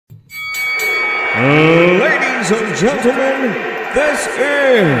Ladies and gentlemen, this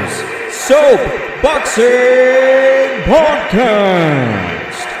is Soap Boxing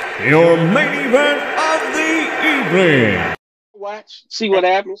Podcast, your main event of the evening. Watch, see what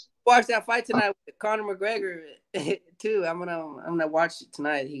happens. Watch that fight tonight with Conor McGregor too. I'm gonna watch it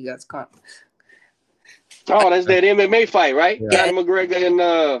tonight. He got Conor. Oh, that's that MMA fight, right? Yeah. Conor McGregor and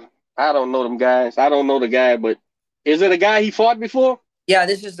I don't know them guys. I don't know the guy, but is it a guy he fought before? Yeah,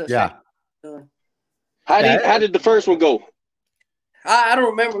 this is the Yeah. How did the first one go? I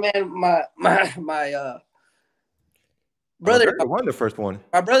don't remember, man. My brother won the first one.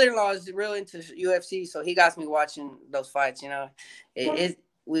 My brother-in-law is real into UFC, so he got me watching those fights. You know, I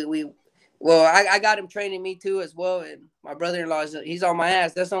got him training me too as well, and my brother-in-law he's on my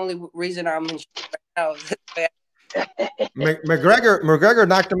ass. That's the only reason I'm in right now. McGregor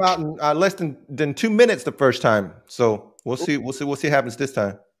knocked him out in less than 2 minutes the first time. So we'll see what happens this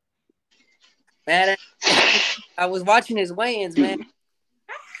time. Man, I was watching his weigh-ins, man.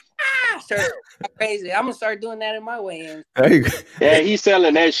 Crazy. I'm gonna start doing that in my weigh-ins. There you go. Yeah, he's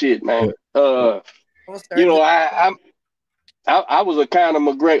selling that shit, man. I was a Conor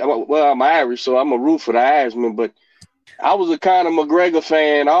McGregor. Well, I'm Irish, so I'm a root for the Irishman, but I was a Conor McGregor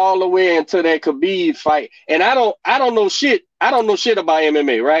fan all the way into that Khabib fight. And I don't know shit. I don't know shit about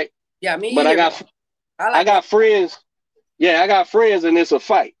MMA, right? Yeah, me but either. I got friends. Yeah, I got friends, and it's a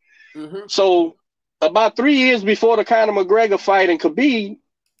fight. Mm-hmm. So about 3 years before the Conor McGregor fight and Khabib,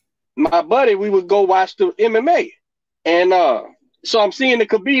 my buddy, we would go watch the MMA. And so I'm seeing the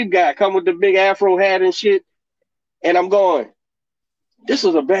Khabib guy come with the big afro hat and shit. And I'm going, this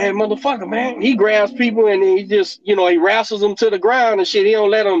is a bad motherfucker, man. He grabs people and he just, he wrestles them to the ground and shit. He don't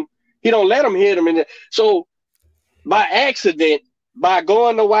let them hit him. And so by accident, by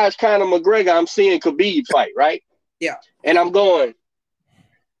going to watch Conor McGregor, I'm seeing Khabib fight, right? Yeah. And I'm going,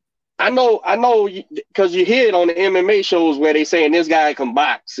 I know, because you hear it on the MMA shows where they saying this guy can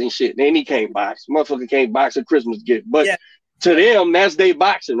box and shit. And he can't box. Motherfucker can't box a Christmas gift. But to them, that's they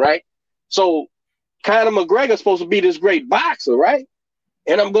boxing, right? So Conor McGregor's supposed to be this great boxer, right?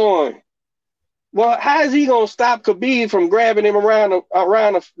 And I'm going, well, how is he gonna stop Khabib from grabbing him around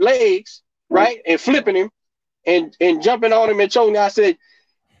the legs, right, and flipping him, and jumping on him and choking? I said,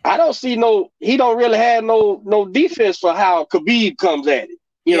 I don't see he don't really have no defense for how Khabib comes at it,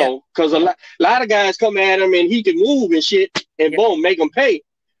 you know, because a lot of guys come at him and he can move and shit, and boom, make him pay.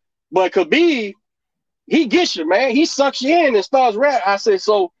 But Khabib, he gets you, man. He sucks you in and starts rapping. I said,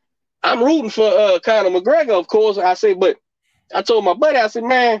 so I'm rooting for Conor McGregor, of course. I say, but I told my buddy, I said,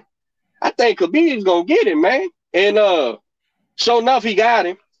 man, I think Khabib's gonna get him, man. And sure enough, he got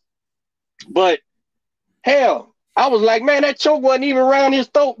him. But hell, I was like, man, that choke wasn't even around his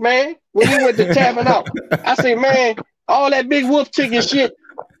throat, man, when he went to tapping out. I said, man, all that big wolf chicken shit.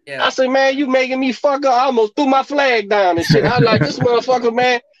 Yeah. I said, man, you making me fuck up. I almost threw my flag down and shit. I was like, this motherfucker,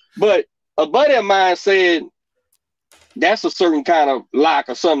 man. But a buddy of mine said that's a certain kind of lock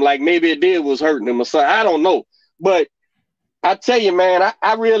or something. Like maybe it was hurting him or something. I don't know. But I tell you, man,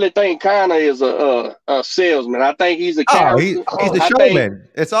 I really think Conor is a salesman. I think he's a character. He's a showman.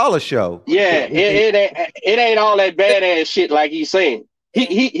 It's all a show. Yeah, it ain't all that badass shit like he's saying.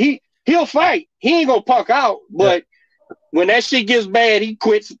 He'll fight. He ain't gonna punk out, but when that shit gets bad, he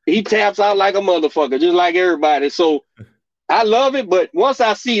quits. He taps out like a motherfucker, just like everybody. So I love it, but once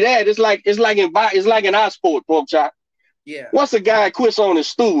I see that, it's like in our sport, pork chop. Yeah. Once a guy quits on his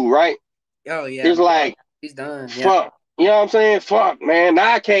stool, right? Oh yeah. It's like he's done. Fuck. Yeah. You know what I'm saying? Fuck, man.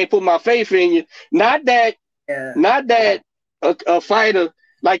 Now I can't put my faith in you. Not that a fighter,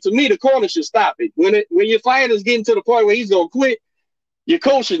 like to me, the corner should stop it. When your fighter's getting to the point where he's gonna quit, your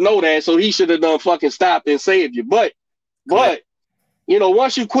coach should know that, so he should have done fucking stopped and saved you. But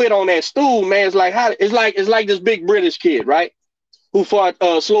once you quit on that stool, man, it's like this big British kid, right? Who fought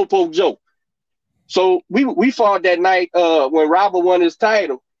Slowpoke Joe. So we fought that night when Robert won his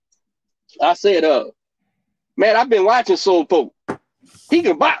title. I said, man, I've been watching Slowpoke. He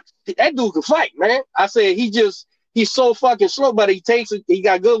can box. That dude can fight, man. I said he's so fucking slow, but he takes it. He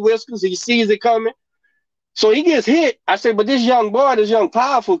got good whiskers. He sees it coming. So he gets hit. I said, but this young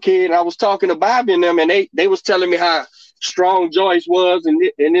powerful kid, I was talking to Bobby and them, and they was telling me how strong Joyce was and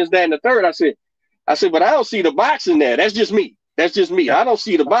this, that, and the third. I said, but I don't see the boxing there. That's just me. I don't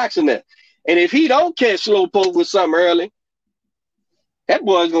see the boxing there. And if he don't catch Slowpoke with something early, that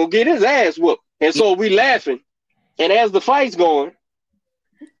boy's gonna get his ass whooped. And so we laughing. And as the fight's going,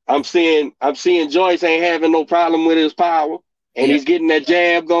 I'm seeing Joyce ain't having no problem with his power, and he's getting that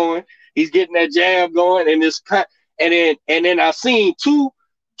jab going. And then I seen two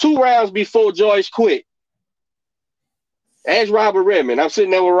rounds before Joyce quit. Ask Robert Redmond. I'm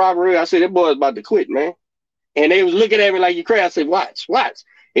sitting there with Robert Redmond. I said, that boy's about to quit, man. And they was looking at me like you crazy. I said, watch.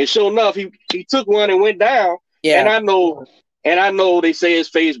 And sure enough, he took one and went down. Yeah. And I know they say his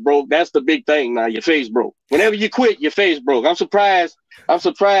face broke. That's the big thing now. Your face broke. Whenever you quit, your face broke. I'm surprised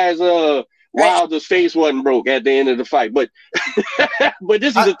Wilder's face wasn't broke at the end of the fight. But but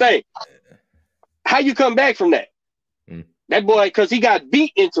this is the thing. How you come back from that? That boy, because he got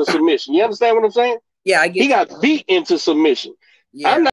beat into submission. You understand what I'm saying? Yeah, I get he got beat into submission. Yeah. I'm not